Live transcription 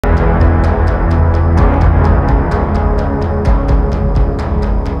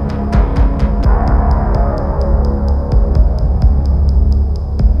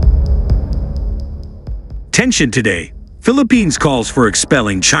Tension today. Philippines calls for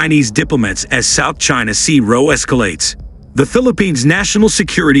expelling Chinese diplomats as South China Sea row escalates. The Philippines' National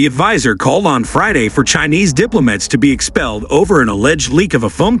Security Advisor called on Friday for Chinese diplomats to be expelled over an alleged leak of a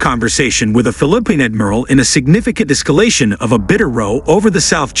phone conversation with a Philippine admiral in a significant escalation of a bitter row over the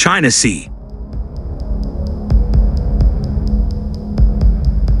South China Sea.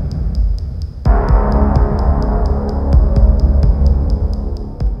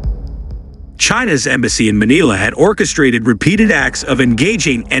 China's embassy in Manila had orchestrated repeated acts of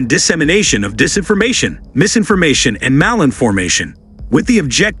engaging and dissemination of disinformation, misinformation, and malinformation, with the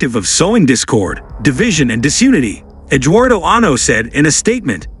objective of sowing discord, division, and disunity. Eduardo Ano said in a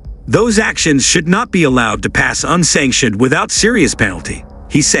statement, "Those actions should not be allowed to pass unsanctioned without serious penalty,"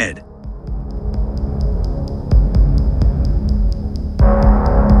 he said.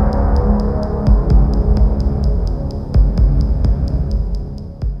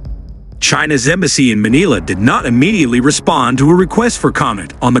 China's embassy in Manila did not immediately respond to a request for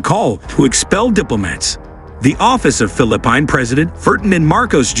comment on the call to expel diplomats. The Office of Philippine President Ferdinand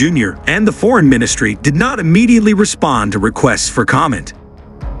Marcos Jr. and the Foreign Ministry did not immediately respond to requests for comment.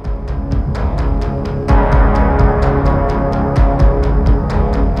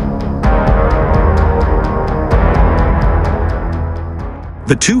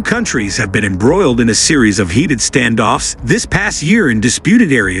 The two countries have been embroiled in a series of heated standoffs this past year in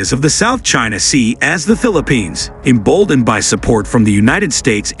disputed areas of the South China Sea as the Philippines, emboldened by support from the United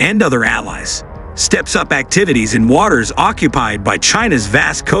States and other allies, steps up activities in waters occupied by China's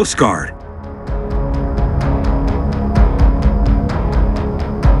vast Coast Guard.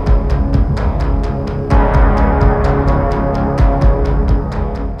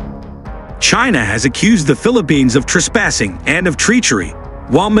 China has accused the Philippines of trespassing and of treachery,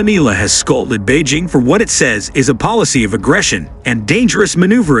 while Manila has scolded Beijing for what it says is a policy of aggression and dangerous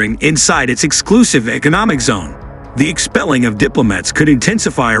maneuvering inside its exclusive economic zone. The expelling of diplomats could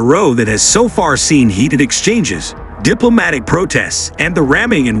intensify a row that has so far seen heated exchanges, diplomatic protests, and the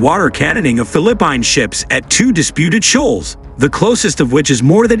ramming and water cannoning of Philippine ships at two disputed shoals, the closest of which is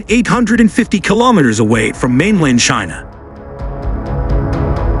more than 850 kilometers away from mainland China.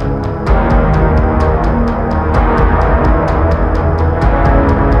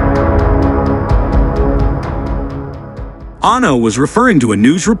 Ano was referring to a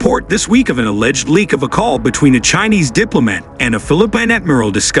news report this week of an alleged leak of a call between a Chinese diplomat and a Philippine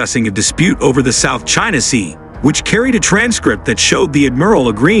admiral discussing a dispute over the South China Sea, which carried a transcript that showed the admiral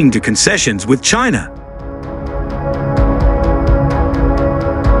agreeing to concessions with China.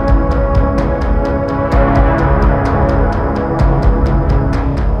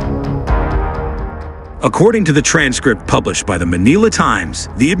 According to the transcript published by the Manila Times,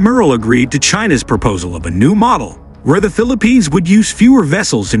 the admiral agreed to China's proposal of a new model, where the Philippines would use fewer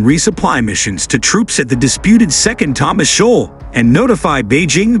vessels in resupply missions to troops at the disputed Second Thomas Shoal and notify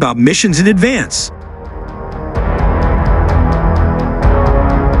Beijing about missions in advance.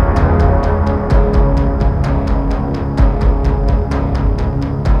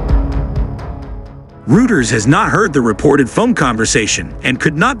 Reuters has not heard the reported phone conversation and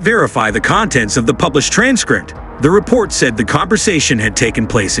could not verify the contents of the published transcript. The report said the conversation had taken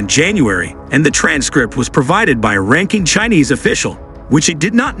place in January, and the transcript was provided by a ranking Chinese official, which it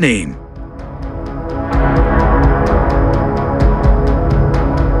did not name.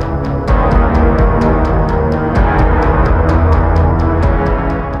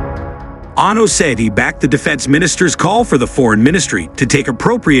 Ano said he backed the defense minister's call for the foreign ministry to take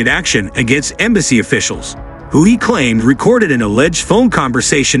appropriate action against embassy officials, who he claimed recorded an alleged phone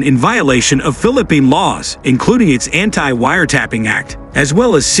conversation in violation of Philippine laws, including its Anti-Wiretapping Act, as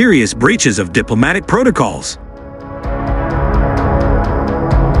well as serious breaches of diplomatic protocols.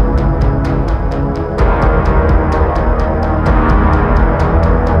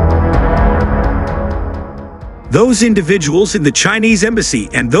 Those individuals in the Chinese embassy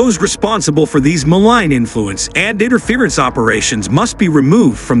and those responsible for these malign influence and interference operations must be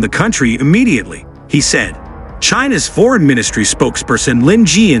removed from the country immediately, he said. China's foreign ministry spokesperson Lin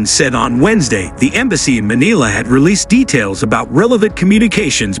Jian said on Wednesday the embassy in Manila had released details about relevant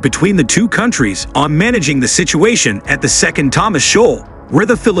communications between the two countries on managing the situation at the Second Thomas Shoal, where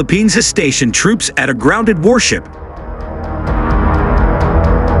the Philippines has stationed troops at a grounded warship.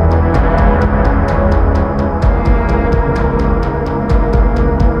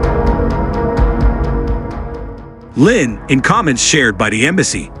 Lin, in comments shared by the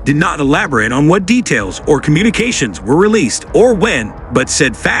embassy, did not elaborate on what details or communications were released or when, but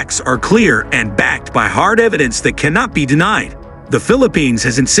said facts are clear and backed by hard evidence that cannot be denied. The Philippines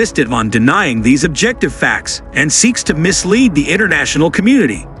has insisted on denying these objective facts and seeks to mislead the international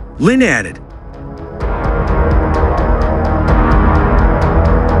community, Lin added.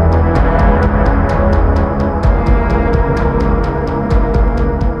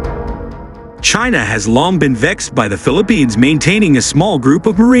 China has long been vexed by the Philippines maintaining a small group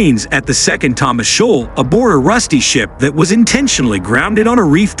of Marines at the Second Thomas Shoal aboard a rusty ship that was intentionally grounded on a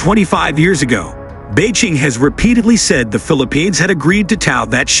reef 25 years ago. Beijing has repeatedly said the Philippines had agreed to tow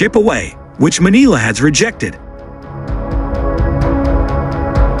that ship away, which Manila has rejected.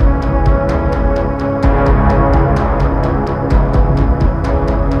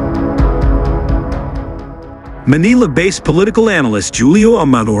 Manila-based political analyst Julio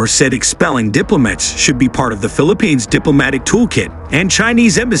Amador said expelling diplomats should be part of the Philippines' diplomatic toolkit, and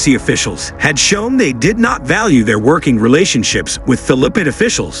Chinese embassy officials had shown they did not value their working relationships with Philippine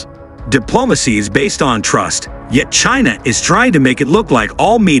officials. Diplomacy is based on trust, yet China is trying to make it look like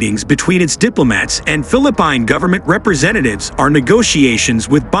all meetings between its diplomats and Philippine government representatives are negotiations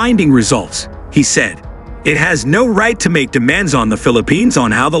with binding results, he said. It has no right to make demands on the Philippines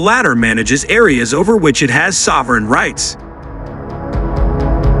on how the latter manages areas over which it has sovereign rights.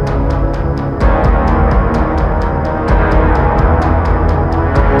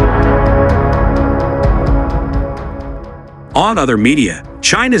 On other media,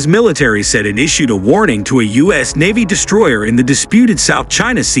 China's military said it issued a warning to a U.S. Navy destroyer in the disputed South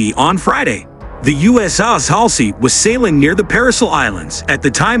China Sea on Friday. The USS Halsey was sailing near the Paracel Islands at the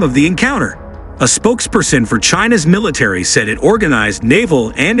time of the encounter. A spokesperson for China's military said it organized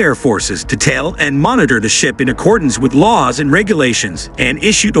naval and air forces to tail and monitor the ship in accordance with laws and regulations and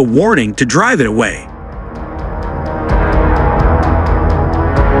issued a warning to drive it away.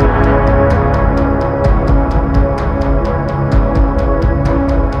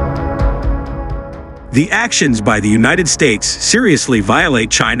 The actions by the United States seriously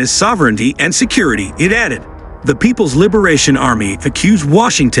violate China's sovereignty and security, it added. The People's Liberation Army accused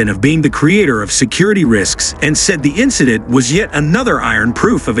Washington of being the creator of security risks and said the incident was yet another iron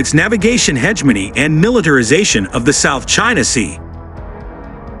proof of its navigation hegemony and militarization of the South China Sea.